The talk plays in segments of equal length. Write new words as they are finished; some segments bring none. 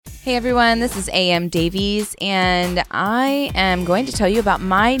Hey everyone, this is AM Davies, and I am going to tell you about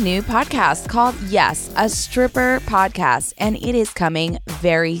my new podcast called Yes, a Stripper Podcast, and it is coming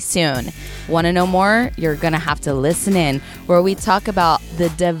very soon. Want to know more? You're going to have to listen in, where we talk about the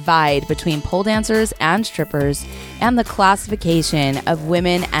divide between pole dancers and strippers and the classification of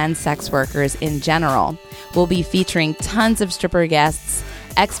women and sex workers in general. We'll be featuring tons of stripper guests,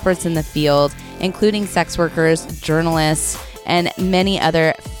 experts in the field, including sex workers, journalists, and many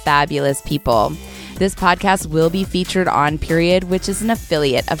other fabulous people. This podcast will be featured on Period, which is an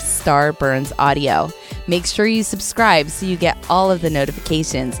affiliate of Starburns Audio. Make sure you subscribe so you get all of the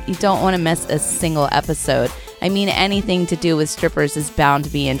notifications. You don't want to miss a single episode. I mean, anything to do with strippers is bound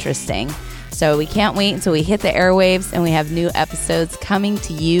to be interesting. So we can't wait until we hit the airwaves and we have new episodes coming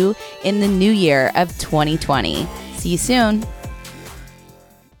to you in the new year of 2020. See you soon.